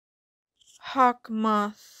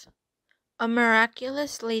Moth, a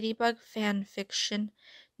Miraculous Ladybug fanfiction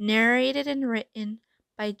narrated and written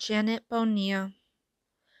by Janet Bonilla.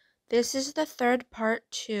 This is the third part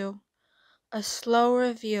too, a slow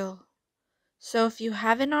reveal. So if you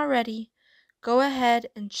haven't already, go ahead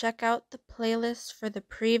and check out the playlist for the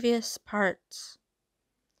previous parts.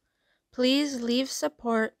 Please leave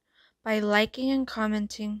support by liking and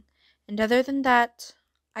commenting, and other than that,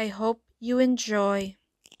 I hope you enjoy.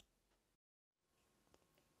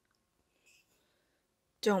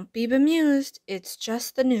 Don't be bemused, it's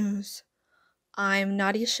just the news. I'm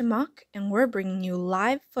Nadia Shamak, and we're bringing you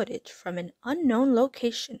live footage from an unknown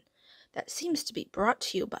location that seems to be brought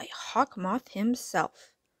to you by Moth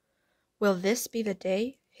himself. Will this be the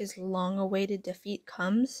day his long-awaited defeat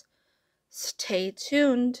comes? Stay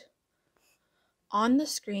tuned. On the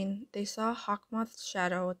screen, they saw Moth's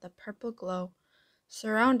shadow with a purple glow.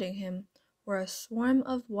 Surrounding him were a swarm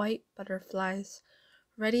of white butterflies,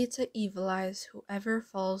 ready to evilize whoever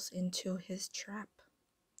falls into his trap.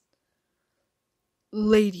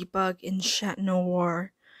 Ladybug in Chat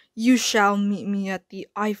Noir, you shall meet me at the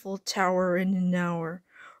Eiffel Tower in an hour,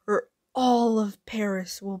 or all of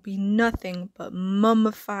Paris will be nothing but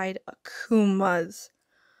mummified akumas.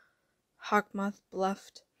 Hawkmoth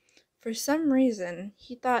bluffed. For some reason,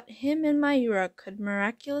 he thought him and Mayura could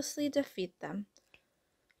miraculously defeat them.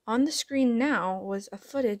 On the screen now was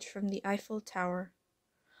footage from the Eiffel Tower.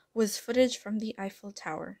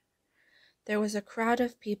 There was a crowd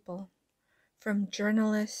of people, from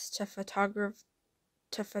journalists to photographers.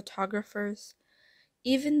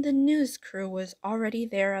 Even the news crew was already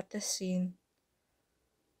there at the scene.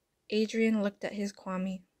 Adrian looked at his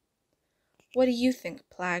Kwame. What do you think,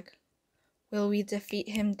 Plag? Will we defeat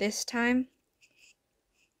him this time?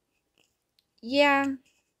 Yeah,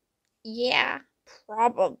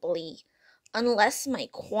 probably. Unless my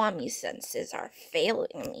Kwame senses are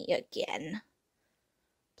failing me again.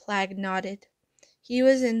 Plag nodded. He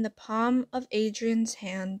was in the palm of Adrian's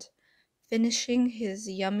hand, finishing his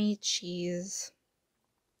yummy cheese.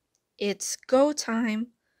 It's go time.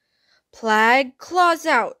 Plag, claws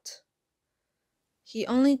out! He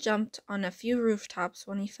only jumped on a few rooftops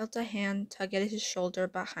when he felt a hand tug at his shoulder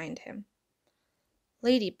behind him.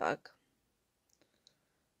 Ladybug.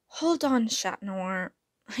 Hold on, Chat Noir.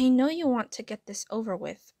 I know you want to get this over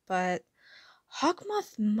with, but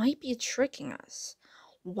Hawkmoth might be tricking us.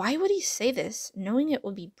 Why would he say this, knowing it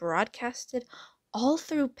would be broadcasted all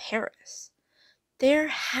through Paris? There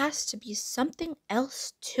has to be something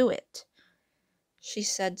else to it, she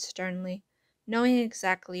said sternly, knowing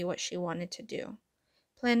exactly what she wanted to do,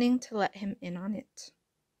 planning to let him in on it.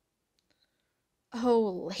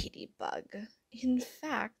 Oh, Ladybug, in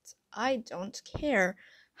fact, I don't care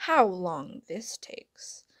how long this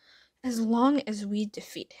takes, as long as we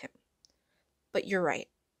defeat him. But you're right.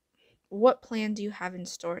 What plan do you have in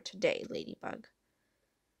store today, Ladybug?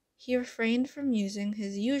 He refrained from using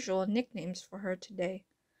his usual nicknames for her today.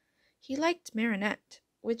 He liked Marinette,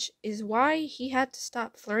 which is why he had to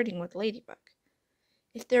stop flirting with Ladybug.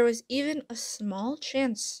 If there was even a small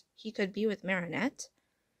chance he could be with Marinette,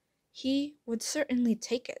 he would certainly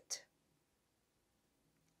take it.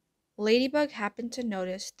 Ladybug happened to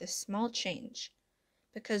notice this small change,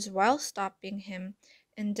 because while stopping him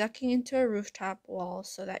and ducking into a rooftop wall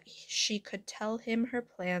so that she could tell him her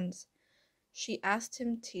plans, she asked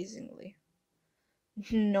him teasingly,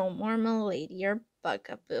 "No more Milady or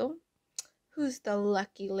Bugaboo? Who's the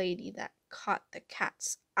lucky lady that caught the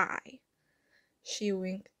cat's eye?" She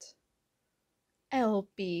winked.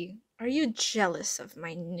 "LB, are you jealous of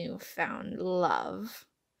my newfound love?"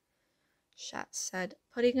 Chat said,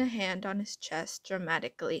 putting a hand on his chest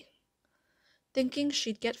dramatically, thinking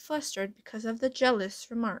she'd get flustered because of the jealous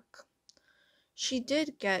remark. She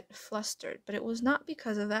did get flustered, but it was not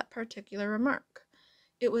because of that particular remark.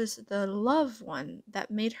 It was the love one that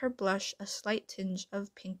made her blush a slight tinge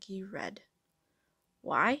of pinky red.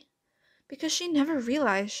 Why? Because she never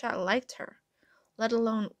realized Chat liked her, let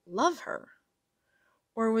alone love her.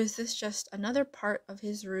 Or was this just another part of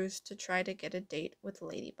his ruse to try to get a date with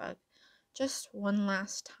Ladybug, just one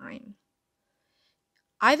last time?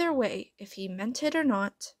 Either way, if he meant it or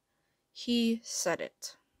not, he said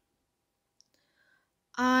it.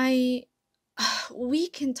 We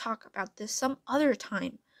can talk about this some other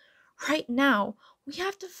time. Right now, we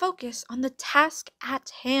have to focus on the task at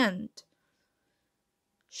hand.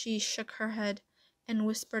 She shook her head and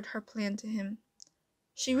whispered her plan to him.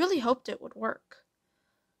 She really hoped it would work.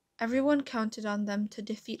 Everyone counted on them to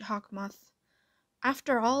defeat Hawkmoth.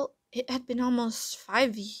 After all, it had been almost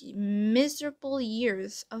 5 miserable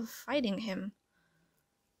years of fighting him.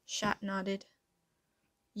 Chat nodded.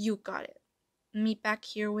 You got it. meet back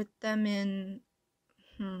here with them in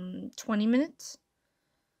 20 minutes?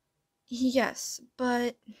 Yes,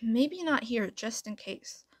 but maybe not here, just in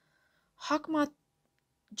case. Hawkmoth,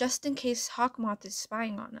 just in case Hawkmoth is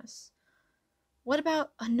spying on us. What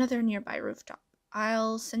about another nearby rooftop?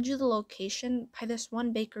 I'll send you the location by this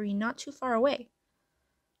one bakery not too far away.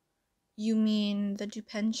 You mean the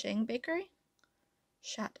Dupencheng bakery?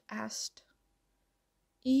 Shat asked.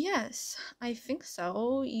 Yes, I think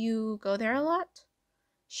so. You go there a lot?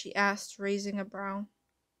 She asked, raising a brow.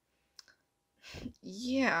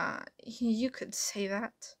 Yeah, you could say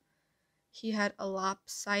that. He had a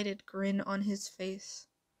lopsided grin on his face,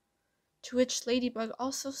 to which Ladybug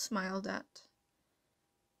also smiled at.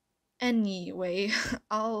 Anyway,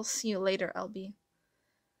 I'll see you later, LB.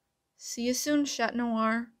 See you soon, Chat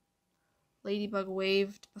Noir. Ladybug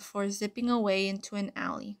waved before zipping away into an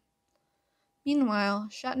alley. Meanwhile,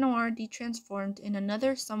 Chat Noir detransformed in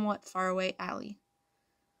another somewhat faraway alley.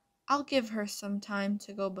 I'll give her some time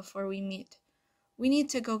to go before we meet. We need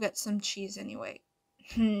to go get some cheese anyway.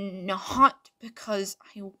 Not because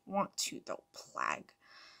I want to, though, Plague.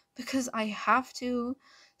 Because I have to,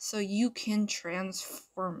 so you can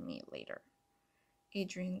transform me later.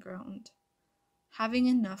 Adrian groaned, having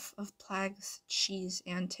enough of Plague's cheese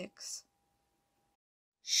antics.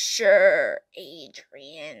 Sure,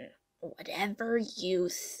 Adrian. Whatever you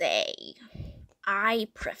say. I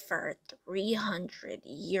prefer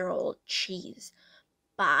 300-year-old cheese,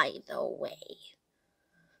 by the way.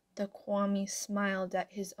 The Kwami smiled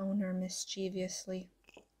at his owner mischievously.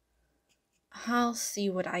 I'll see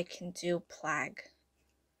what I can do, Plague.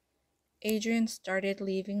 Adrian started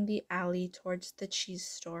leaving the alley towards the cheese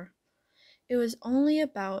store. It was only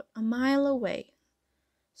about a mile away,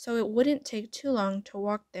 so it wouldn't take too long to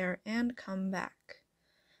walk there and come back.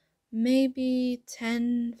 Maybe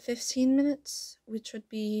 10-15 minutes, which would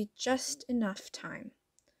be just enough time.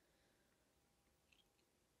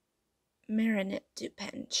 Marinette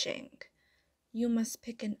Dupencheng, you must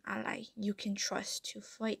pick an ally you can trust to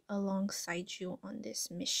fight alongside you on this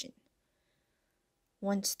mission.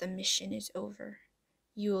 Once the mission is over,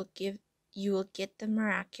 you will get the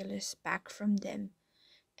Miraculous back from them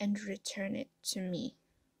and return it to me.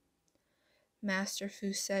 Master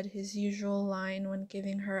Fu said his usual line when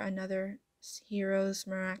giving her another hero's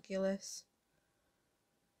Miraculous.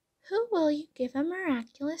 Who will you give a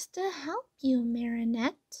Miraculous to help you,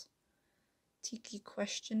 Marinette? Tiki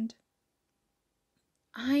questioned.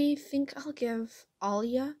 I think I'll give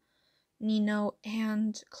Alia, Nino,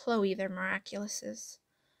 and Chloe their Miraculouses.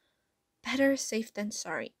 Better safe than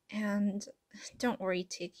sorry, and don't worry,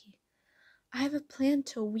 Tiki. I have a plan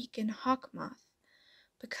to weaken Hawkmoth,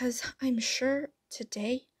 because I'm sure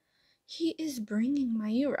today he is bringing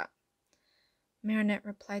Mayura. Marinette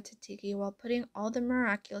replied to Tiki while putting all the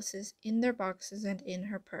Miraculouses in their boxes and in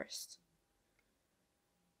her purse.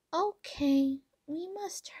 Okay, we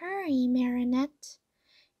must hurry, Marinette.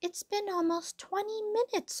 It's been almost 20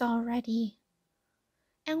 minutes already.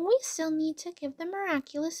 And we still need to give the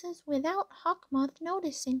Miraculouses without Hawkmoth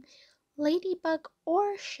noticing, Ladybug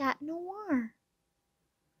or Chat Noir.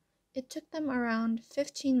 It took them around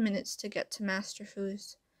 15 minutes to get to Master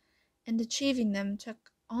Fu's, and achieving them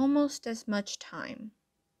took almost as much time.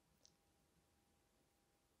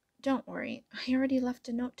 Don't worry, I already left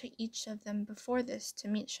a note to each of them before this to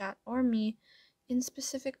meet Chat or me in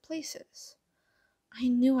specific places. I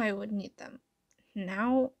knew I would need them,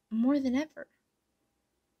 now more than ever.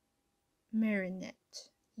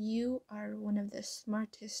 Marinette, you are one of the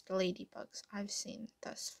smartest ladybugs I've seen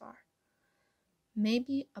thus far.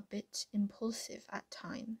 Maybe a bit impulsive at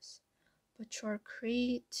times, but your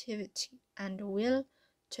creativity and will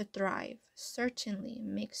to thrive certainly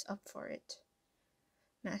makes up for it,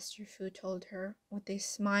 Master Fu told her with a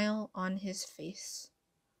smile on his face.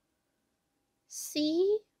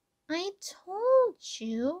 See? I told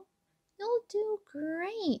you. You'll do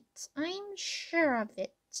great. I'm sure of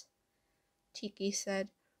it, Tiki said,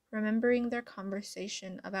 remembering their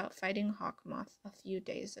conversation about fighting Hawkmoth a few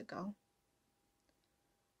days ago.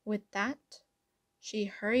 With that, she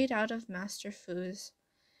hurried out of Master Fu's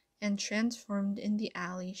and transformed in the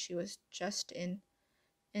alley she was just in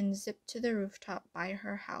and zipped to the rooftop by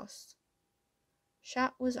her house.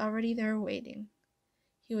 Chat was already there waiting.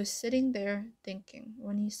 He was sitting there thinking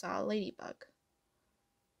when he saw Ladybug.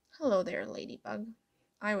 Hello there, Ladybug.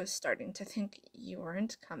 I was starting to think you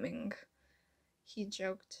weren't coming, he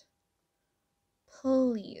joked.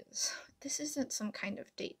 Please, this isn't some kind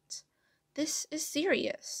of date. This is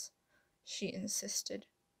serious, she insisted.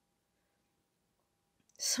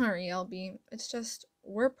 Sorry, LB, it's just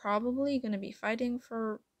we're probably going to be fighting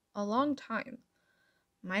for a long time.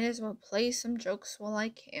 Might as well play some jokes while I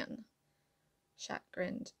can. Shat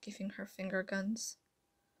grinned, giving her finger guns.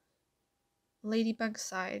 Ladybug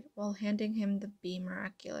sighed while handing him the bee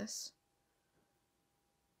Miraculous.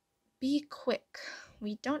 Be quick.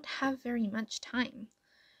 We don't have very much time.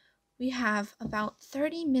 We have about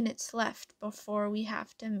 30 minutes left before we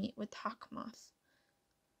have to meet with Hawkmoth.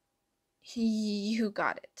 You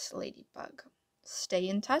got it, Ladybug. Stay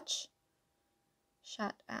in touch?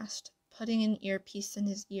 Shat asked, putting an earpiece in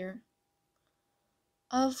his ear.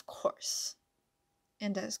 Of course.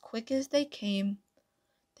 And as quick as they came,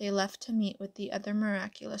 they left to meet with the other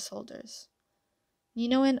Miraculous holders.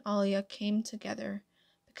 Nino and Alia came together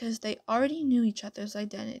because they already knew each other's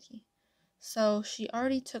identity, so she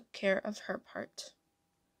already took care of her part.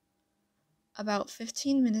 About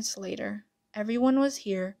 15 minutes later, everyone was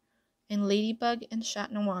here, and Ladybug and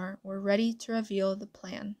Chat Noir were ready to reveal the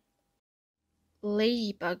plan.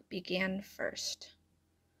 Ladybug began first.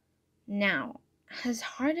 Now, as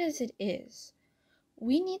hard as it is,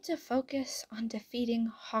 we need to focus on defeating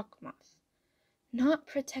Hawkmoth, not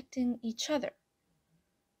protecting each other.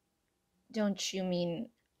 Don't you mean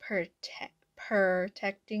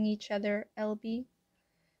protecting each other, LB?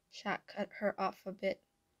 Shat cut her off a bit.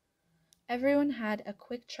 Everyone had a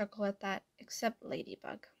quick chuckle at that, except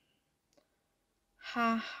Ladybug.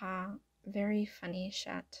 Ha ha, very funny,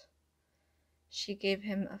 Shat. She gave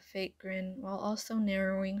him a fake grin while also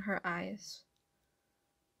narrowing her eyes.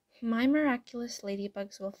 My Miraculous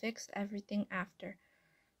Ladybugs will fix everything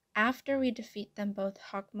after we defeat them both,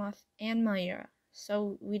 Hawkmoth and Myra,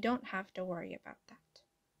 so we don't have to worry about that.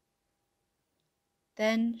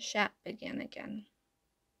 Then Shat began again.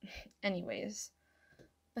 Anyways,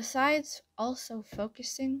 besides also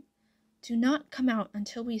focusing, do not come out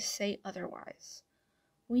until we say otherwise.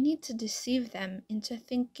 We need to deceive them into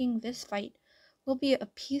thinking this fight will be a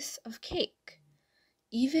piece of cake,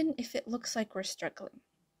 even if it looks like we're struggling.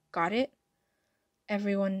 Got it?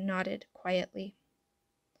 Everyone nodded quietly.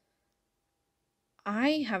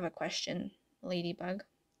 I have a question, Ladybug,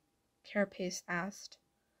 Carapace asked.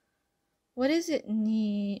 What is it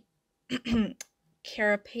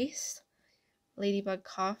Carapace? Ladybug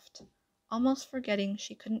coughed, almost forgetting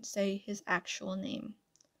she couldn't say his actual name.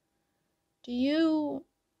 Do you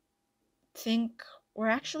think we're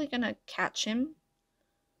actually gonna catch him?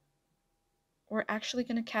 We're actually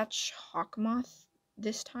gonna catch Hawkmoth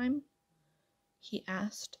this time? He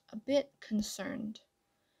asked, a bit concerned.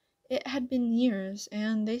 It had been years,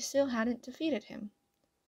 and they still hadn't defeated him.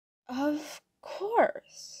 Of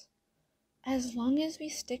course. As long as we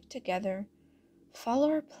stick together, follow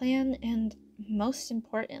our plan, and, most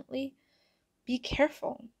importantly, be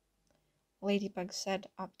careful, Ladybug said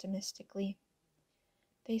optimistically.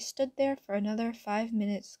 They stood there for another 5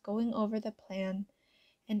 minutes going over the plan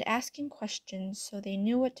and asking questions so they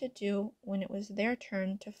knew what to do when it was their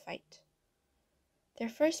turn to fight. Their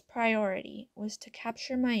first priority was to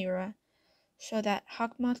capture Myra so that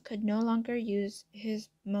Hawkmoth could no longer use his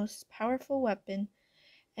most powerful weapon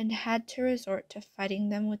and had to resort to fighting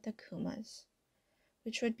them with the Kumas,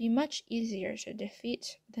 which would be much easier to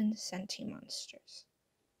defeat than Senti monsters.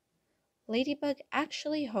 Ladybug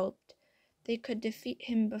actually hoped they could defeat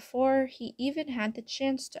him before he even had the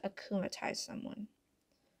chance to akumatize someone.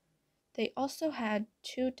 They also had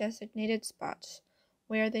 2 designated spots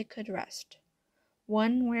where they could rest.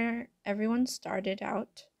 One where everyone started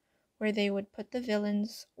out, where they would put the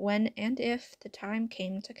villains when and if the time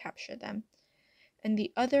came to capture them, and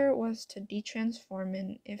the other was to detransform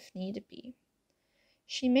in if need be.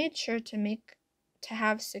 She made sure to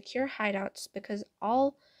have secure hideouts because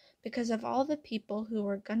of all the people who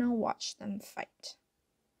were gonna watch them fight.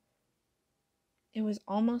 It was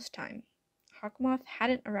almost time. Hawkmoth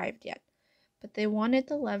hadn't arrived yet, but they wanted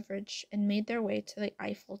the leverage and made their way to the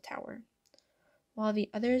Eiffel Tower, while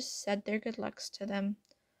the others said their good lucks to them,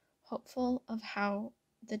 hopeful of how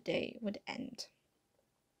the day would end.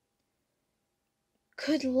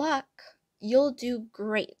 Good luck! You'll do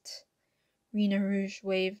great, Rena Rouge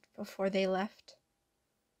waved before they left.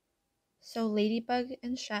 So Ladybug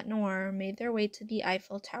and Chat Noir made their way to the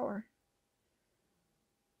Eiffel Tower.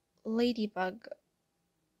 Ladybug,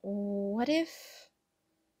 what if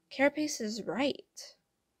Carapace is right?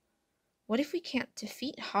 What if we can't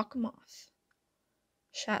defeat Hawkmoth?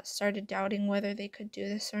 Chat started doubting whether they could do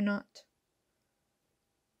this or not.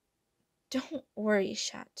 Don't worry,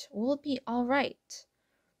 Chat. We'll be all right.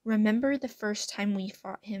 Remember the first time we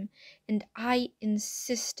fought him, and I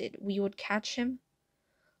insisted we would catch him?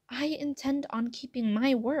 I intend on keeping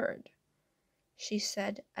my word, she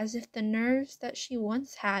said, as if the nerves that she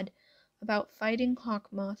once had about fighting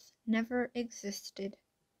Hawkmoth never existed.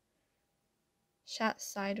 Shat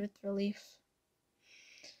sighed with relief.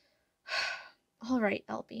 All right,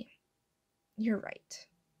 Elby. You're right.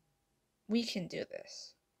 We can do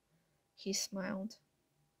this. He smiled.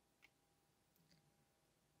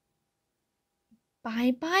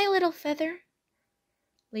 Bye-bye, little feather.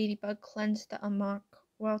 Ladybug cleansed the amok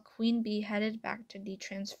while Queen Bee headed back to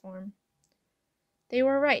detransform. They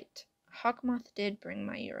were right. Hawkmoth did bring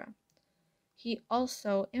Mayura. He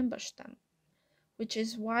also ambushed them, which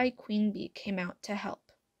is why Queen Bee came out to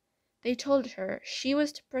help. They told her she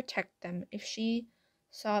was to protect them if she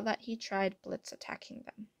saw that he tried blitz attacking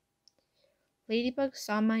them. Ladybug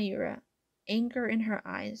saw Mayura, anger in her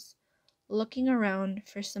eyes, looking around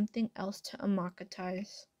for something else to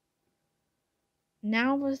amokatize.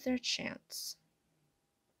 Now was their chance.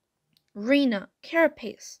 Rena,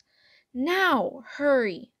 Carapace, now,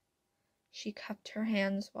 hurry! She cupped her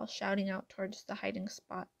hands while shouting out towards the hiding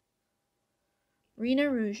spot. Rena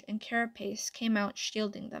Rouge and Carapace came out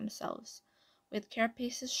shielding themselves with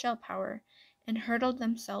Carapace's shell power and hurtled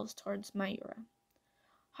themselves towards Mayura.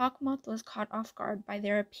 Hawkmoth was caught off guard by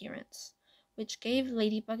their appearance, which gave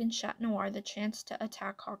Ladybug and Chat Noir the chance to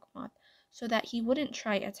attack Hawkmoth so that he wouldn't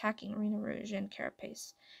try attacking Rena Rouge and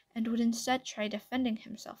Carapace, and would instead try defending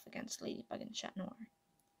himself against Ladybug and Chat Noir.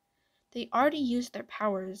 They already used their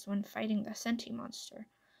powers when fighting the Senti monster,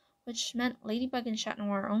 which meant Ladybug and Chat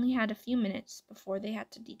Noir only had a few minutes before they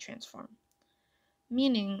had to detransform.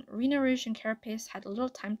 Meaning, Rena Rouge and Carapace had little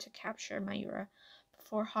time to capture Mayura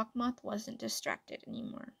before Hawkmoth wasn't distracted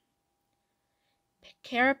anymore.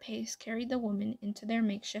 Carapace carried the woman into their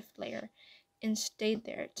makeshift lair and stayed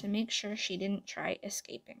there to make sure she didn't try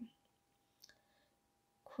escaping.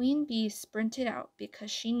 Queen Bee sprinted out because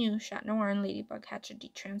she knew Chat Noir and Ladybug had to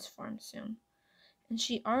detransform soon, and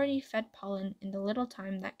she already fed pollen in the little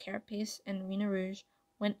time that Carapace and Rena Rouge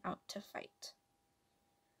went out to fight.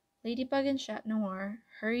 Ladybug and Chat Noir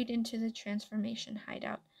hurried into the transformation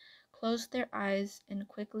hideout, closed their eyes, and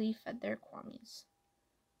quickly fed their kwamis.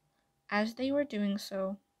 As they were doing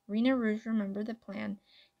so, Rena Rouge remembered the plan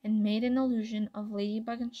and made an illusion of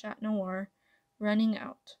Ladybug and Chat Noir running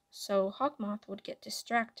out, so Hawkmoth would get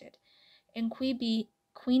distracted, and Queen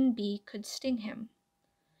Bee could sting him.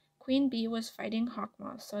 Queen Bee was fighting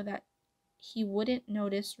Hawkmoth so that he wouldn't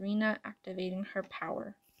notice Rena activating her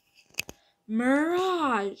power.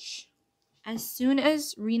 Mirage! As soon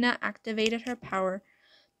as Rena activated her power,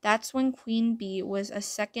 that's when Queen Bee was a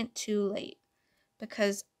second too late,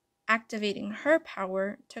 because activating her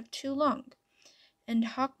power took too long, and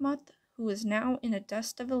Hawkmoth, who was now in a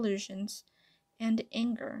dust of illusions and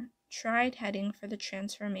anger, tried heading for the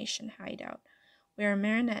transformation hideout, where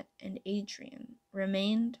Marinette and Adrian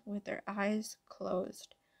remained with their eyes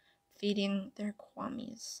closed, feeding their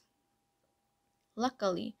kwamis.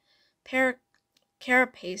 Luckily,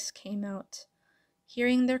 Carapace came out,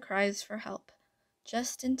 hearing their cries for help,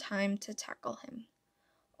 just in time to tackle him,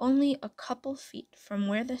 only a couple feet from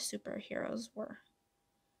where the superheroes were.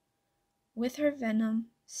 With her venom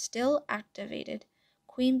still activated,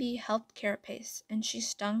 Queen Bee helped Carapace, and she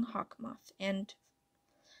stung Hawkmoth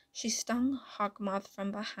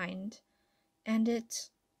from behind, and it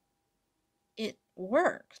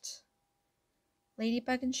worked.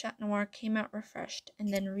 Ladybug and Chat Noir came out refreshed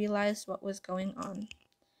and then realized what was going on.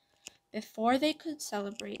 Before they could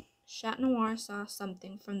celebrate, Chat Noir saw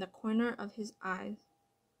something from the corner of his eye.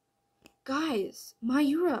 Guys,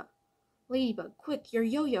 Mayura! Ladybug, quick, your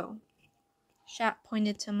yo-yo! Chat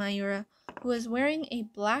pointed to Mayura, who was wearing a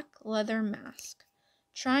black leather mask,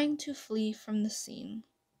 trying to flee from the scene.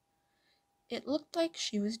 It looked like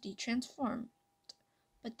she was detransformed,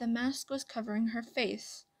 but the mask was covering her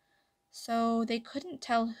face, so they couldn't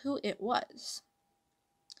tell who it was.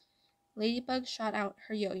 Ladybug shot out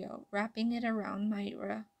her yo-yo, wrapping it around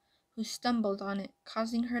Mayura, who stumbled on it,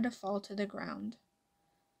 causing her to fall to the ground.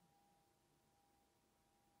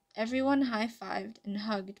 Everyone high-fived and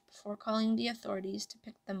hugged before calling the authorities to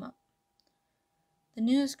pick them up. The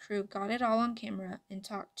news crew got it all on camera and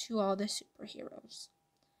talked to all the superheroes.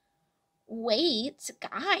 Wait,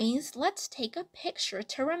 guys, let's take a picture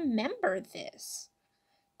to remember this,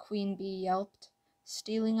 Queen Bee yelped,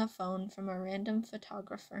 stealing a phone from a random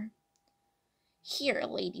photographer. Here,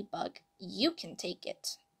 Ladybug, you can take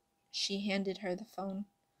it. She handed her the phone.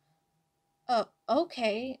 Oh,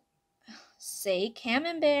 okay. Say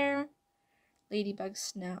Camembert, Ladybug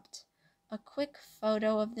snapped a quick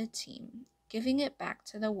photo of the team, giving it back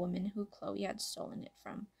to the woman who Chloe had stolen it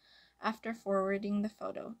from, after forwarding the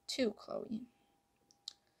photo to Chloe.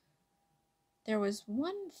 There was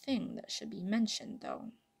one thing that should be mentioned, though.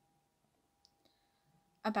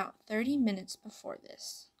 About 30 minutes before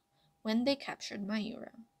this, when they captured Mayura,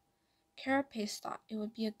 Carapace thought it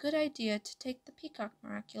would be a good idea to take the Peacock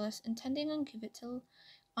Miraculous, intending on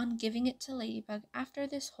giving it to Ladybug after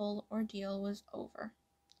this whole ordeal was over.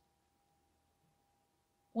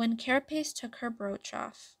 When Carapace took her brooch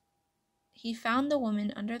off, he found the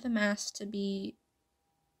woman under the mask to be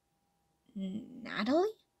Natalie?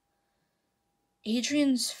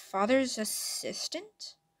 Adrian's father's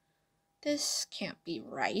assistant? This can't be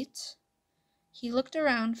right. He looked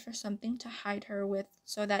around for something to hide her with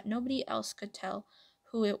so that nobody else could tell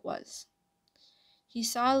who it was. He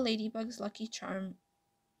saw Ladybug's lucky charm,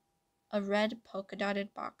 a red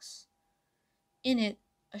polka-dotted box. In it,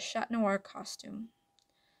 a Chat Noir costume.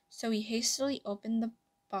 So he hastily opened the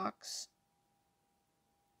box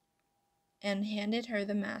and handed her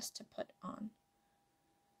the mask to put on.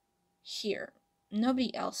 Here,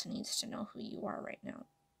 nobody else needs to know who you are right now,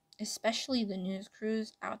 especially the news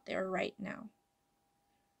crews out there right now.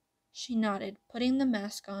 She nodded, putting the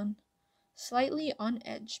mask on, slightly on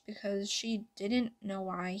edge because she didn't know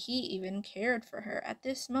why he even cared for her at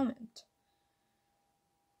this moment.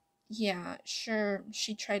 Yeah, sure,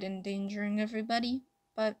 she tried endangering everybody,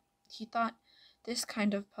 but he thought this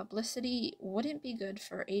kind of publicity wouldn't be good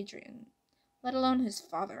for Adrian, let alone his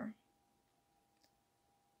father.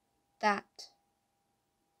 That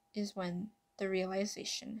is when the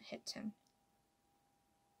realization hit him.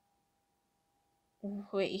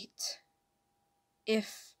 Wait.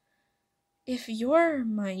 If you're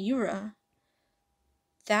Mayura,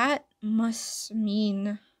 that must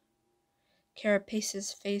mean...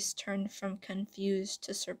 Carapace's face turned from confused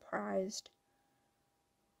to surprised.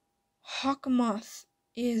 Moth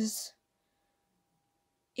is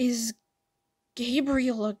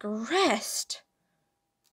Gabriel Agreste.